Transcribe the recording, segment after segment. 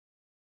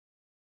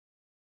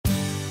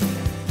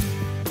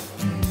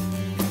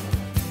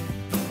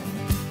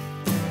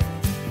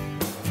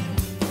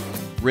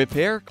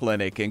Repair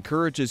Clinic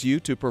encourages you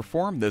to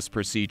perform this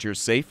procedure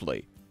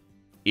safely.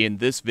 In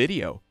this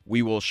video,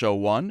 we will show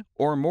one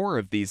or more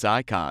of these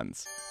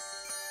icons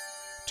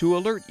to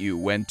alert you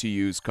when to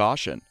use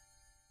caution.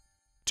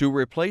 To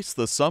replace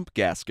the sump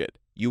gasket,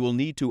 you will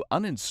need to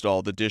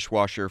uninstall the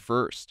dishwasher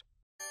first.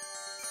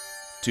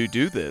 To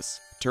do this,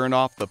 turn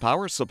off the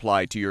power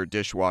supply to your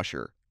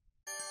dishwasher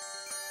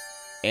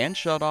and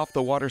shut off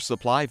the water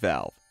supply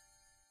valve.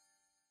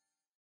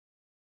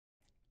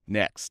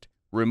 Next,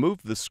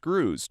 remove the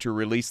screws to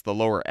release the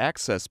lower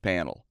access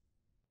panel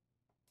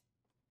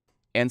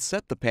and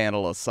set the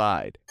panel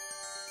aside.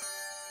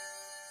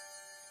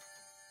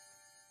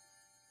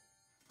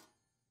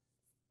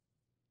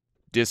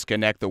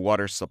 Disconnect the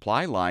water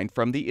supply line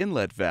from the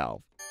inlet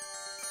valve.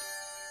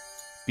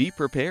 Be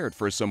prepared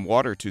for some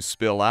water to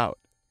spill out.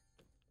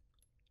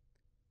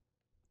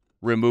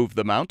 Remove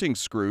the mounting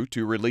screw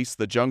to release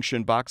the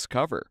junction box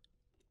cover.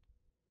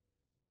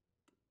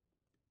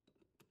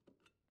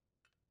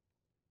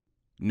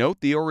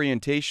 Note the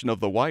orientation of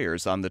the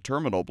wires on the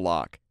terminal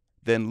block,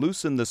 then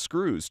loosen the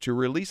screws to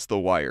release the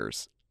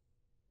wires.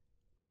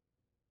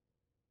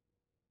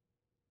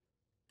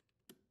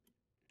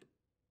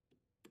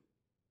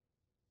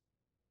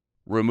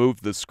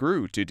 Remove the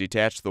screw to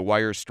detach the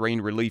wire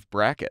strain relief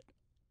bracket.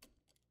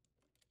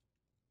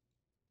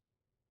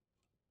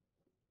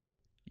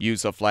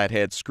 Use a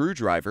flathead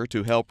screwdriver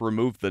to help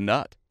remove the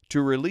nut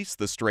to release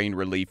the strain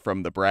relief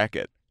from the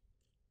bracket.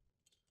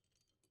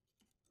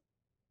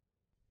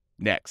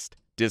 Next,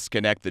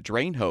 disconnect the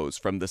drain hose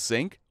from the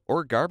sink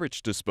or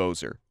garbage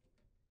disposer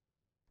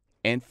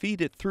and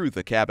feed it through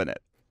the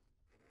cabinet.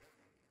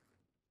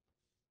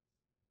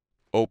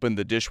 Open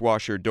the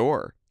dishwasher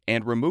door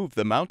and remove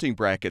the mounting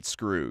bracket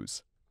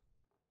screws.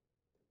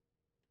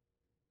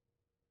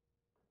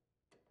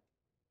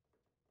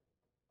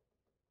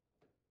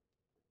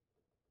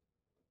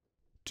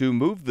 To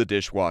move the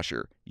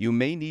dishwasher, you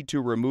may need to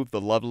remove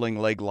the leveling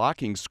leg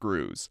locking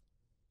screws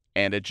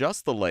and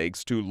adjust the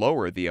legs to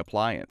lower the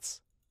appliance.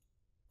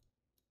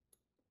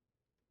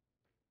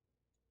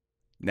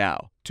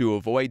 Now, to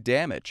avoid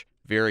damage,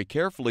 very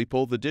carefully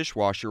pull the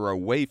dishwasher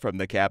away from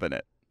the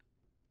cabinet.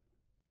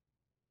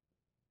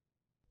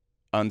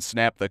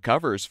 Unsnap the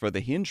covers for the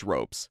hinge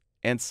ropes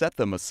and set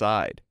them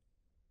aside.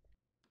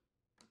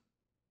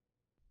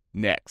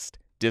 Next,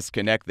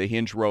 disconnect the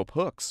hinge rope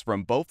hooks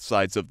from both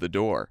sides of the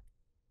door.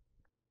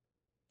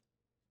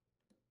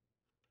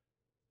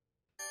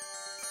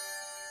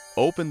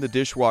 Open the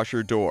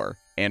dishwasher door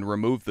and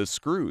remove the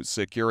screws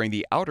securing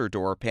the outer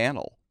door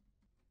panel.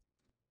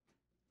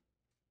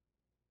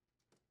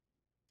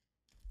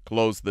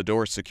 Close the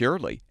door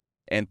securely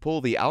and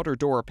pull the outer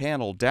door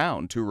panel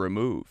down to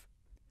remove.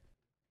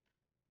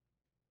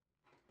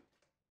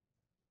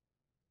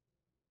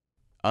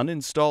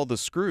 Uninstall the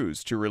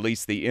screws to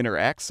release the inner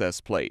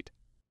access plate.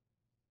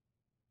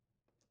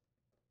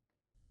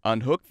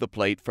 Unhook the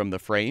plate from the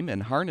frame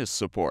and harness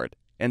support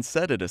and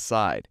set it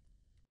aside.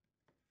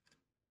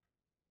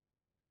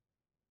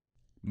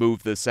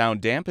 Move the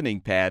sound dampening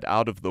pad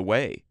out of the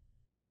way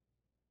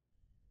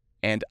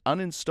and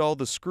uninstall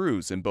the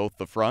screws in both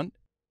the front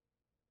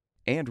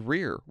and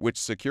rear, which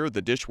secure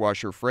the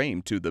dishwasher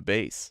frame to the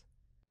base.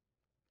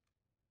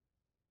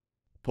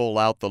 Pull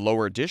out the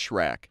lower dish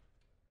rack.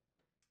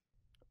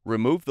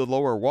 Remove the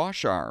lower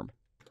wash arm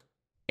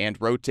and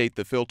rotate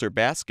the filter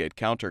basket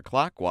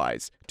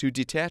counterclockwise to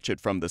detach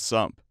it from the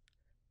sump.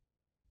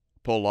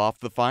 Pull off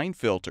the fine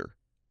filter.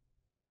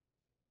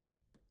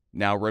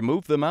 Now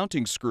remove the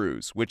mounting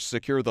screws, which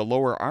secure the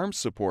lower arm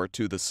support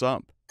to the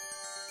sump.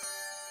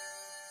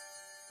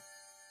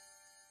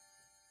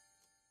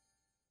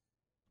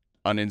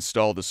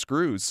 Uninstall the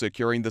screws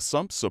securing the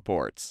sump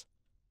supports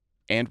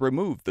and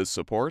remove the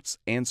supports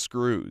and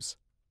screws.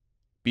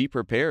 Be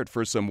prepared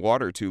for some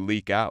water to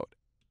leak out.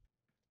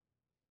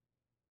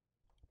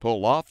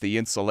 Pull off the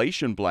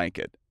insulation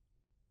blanket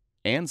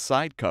and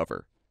side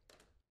cover.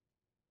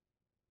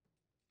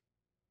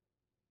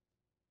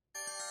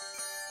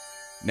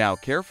 Now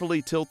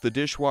carefully tilt the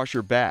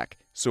dishwasher back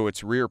so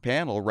its rear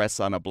panel rests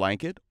on a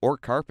blanket or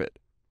carpet.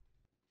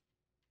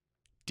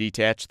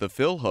 Detach the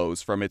fill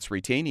hose from its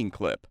retaining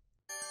clip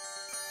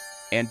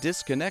and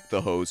disconnect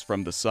the hose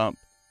from the sump.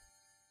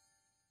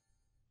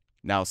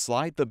 Now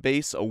slide the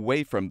base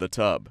away from the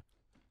tub.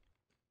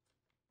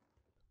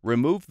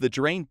 Remove the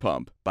drain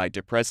pump by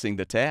depressing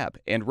the tab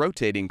and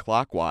rotating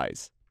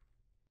clockwise.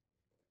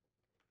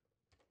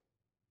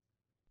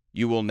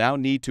 You will now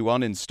need to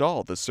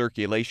uninstall the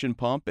circulation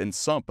pump and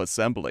sump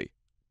assembly.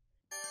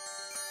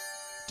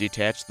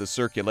 Detach the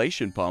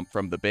circulation pump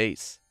from the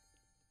base.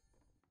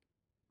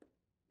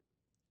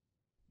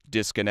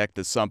 Disconnect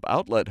the sump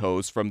outlet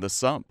hose from the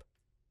sump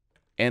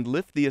and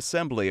lift the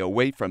assembly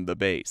away from the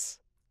base.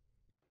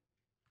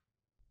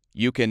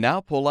 You can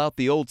now pull out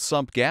the old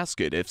sump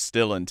gasket if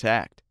still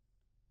intact.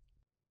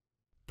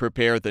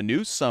 Prepare the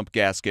new sump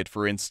gasket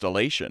for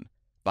installation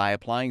by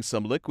applying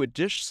some liquid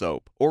dish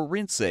soap or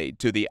rinse aid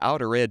to the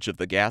outer edge of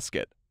the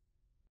gasket.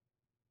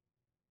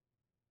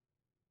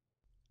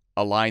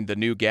 Align the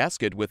new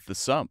gasket with the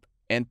sump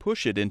and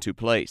push it into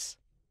place.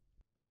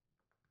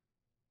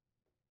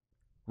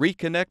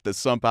 Reconnect the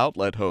sump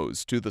outlet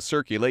hose to the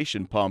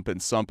circulation pump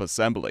and sump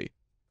assembly.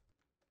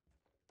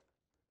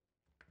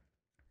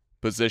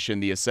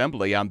 Position the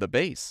assembly on the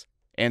base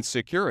and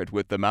secure it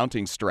with the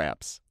mounting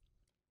straps.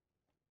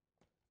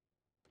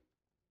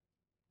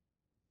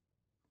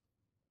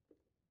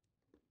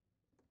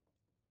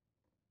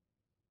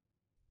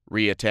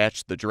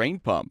 Reattach the drain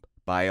pump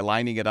by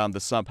aligning it on the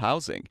sump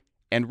housing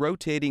and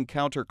rotating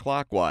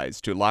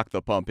counterclockwise to lock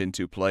the pump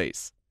into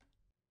place.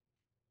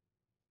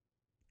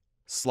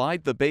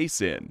 Slide the base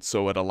in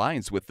so it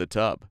aligns with the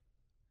tub.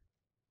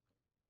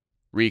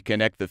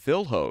 Reconnect the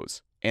fill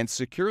hose and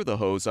secure the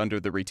hose under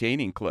the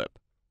retaining clip.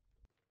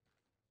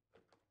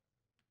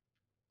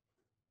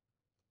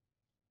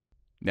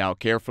 Now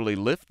carefully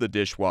lift the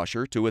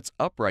dishwasher to its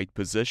upright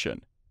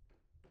position.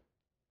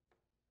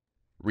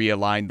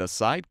 Realign the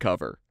side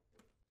cover.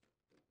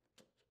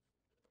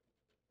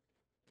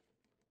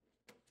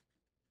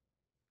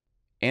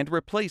 And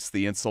replace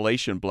the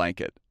insulation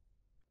blanket.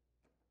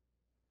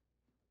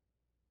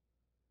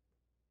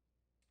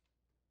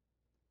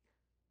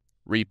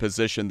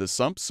 Reposition the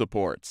sump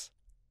supports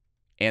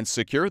and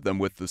secure them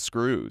with the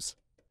screws.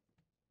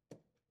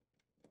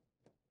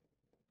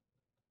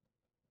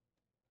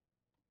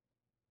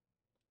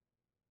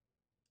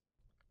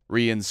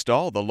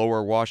 Reinstall the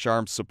lower wash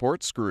arm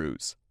support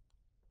screws.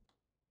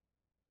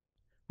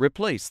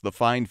 Replace the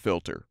fine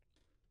filter.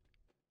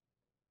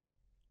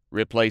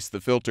 Replace the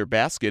filter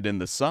basket in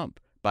the sump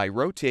by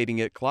rotating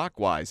it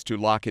clockwise to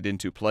lock it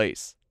into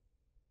place.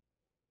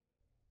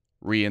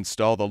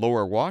 Reinstall the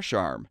lower wash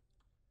arm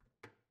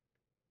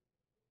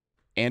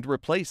and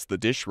replace the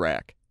dish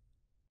rack.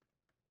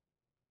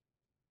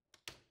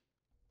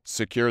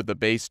 Secure the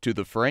base to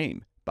the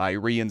frame by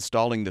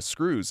reinstalling the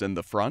screws in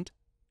the front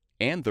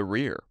and the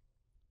rear.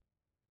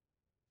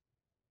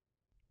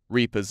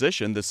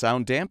 Reposition the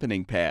sound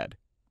dampening pad.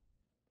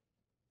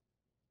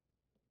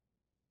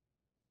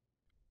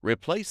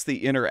 Replace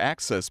the inner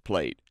access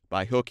plate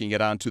by hooking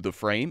it onto the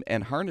frame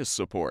and harness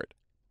support,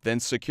 then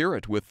secure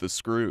it with the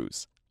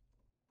screws.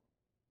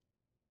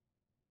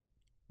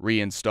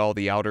 Reinstall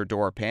the outer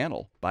door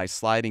panel by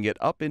sliding it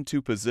up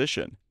into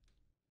position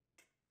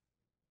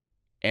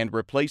and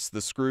replace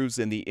the screws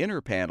in the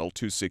inner panel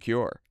to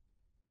secure.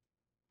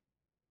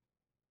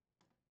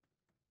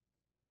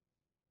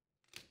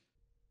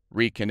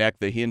 Reconnect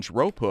the hinge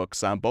rope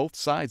hooks on both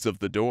sides of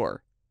the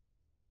door.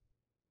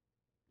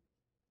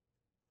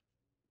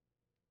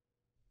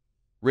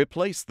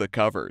 Replace the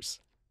covers.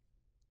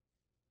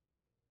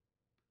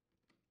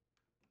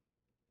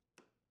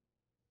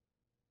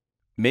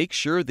 Make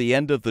sure the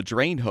end of the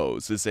drain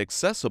hose is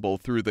accessible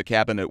through the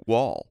cabinet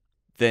wall.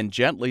 Then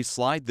gently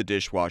slide the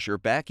dishwasher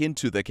back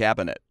into the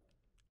cabinet.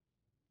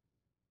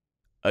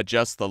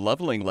 Adjust the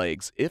leveling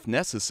legs if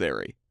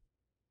necessary,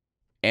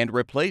 and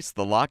replace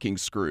the locking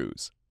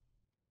screws.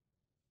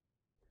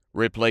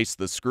 Replace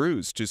the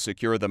screws to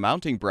secure the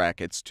mounting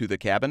brackets to the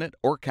cabinet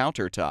or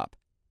countertop.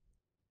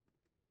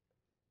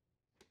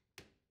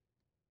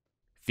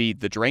 Feed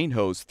the drain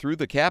hose through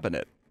the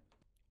cabinet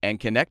and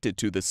connect it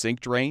to the sink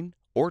drain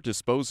or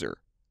disposer.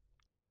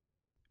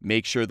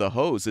 Make sure the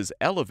hose is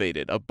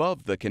elevated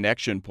above the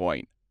connection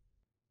point.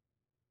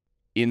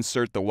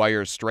 Insert the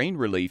wire strain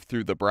relief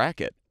through the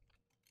bracket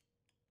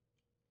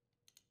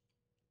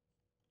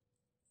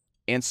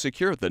and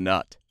secure the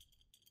nut.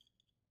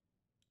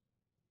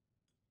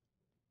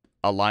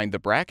 Align the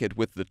bracket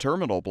with the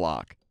terminal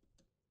block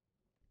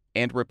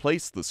and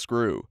replace the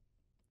screw.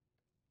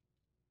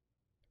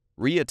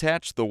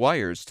 Reattach the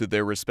wires to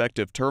their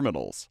respective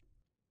terminals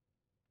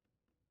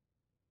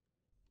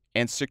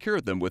and secure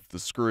them with the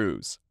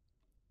screws.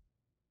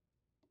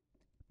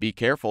 Be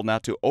careful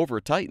not to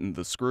over-tighten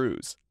the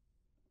screws.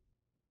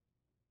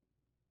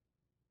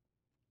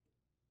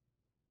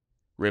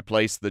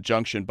 Replace the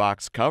junction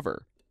box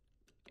cover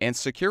and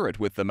secure it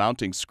with the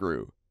mounting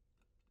screw.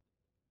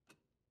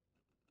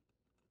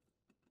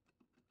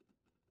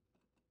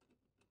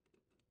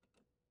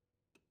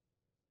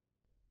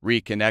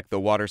 Reconnect the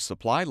water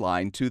supply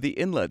line to the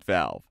inlet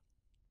valve.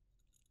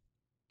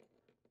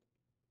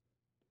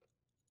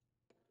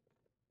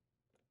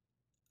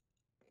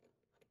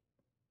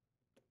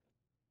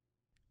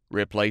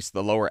 Replace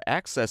the lower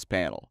access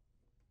panel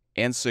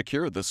and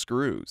secure the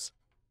screws.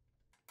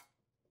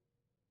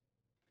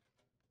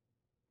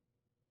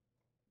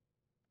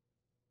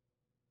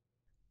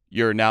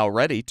 You're now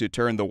ready to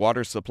turn the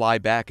water supply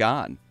back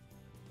on,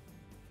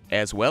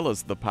 as well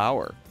as the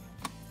power,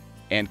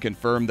 and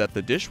confirm that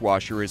the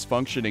dishwasher is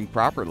functioning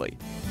properly.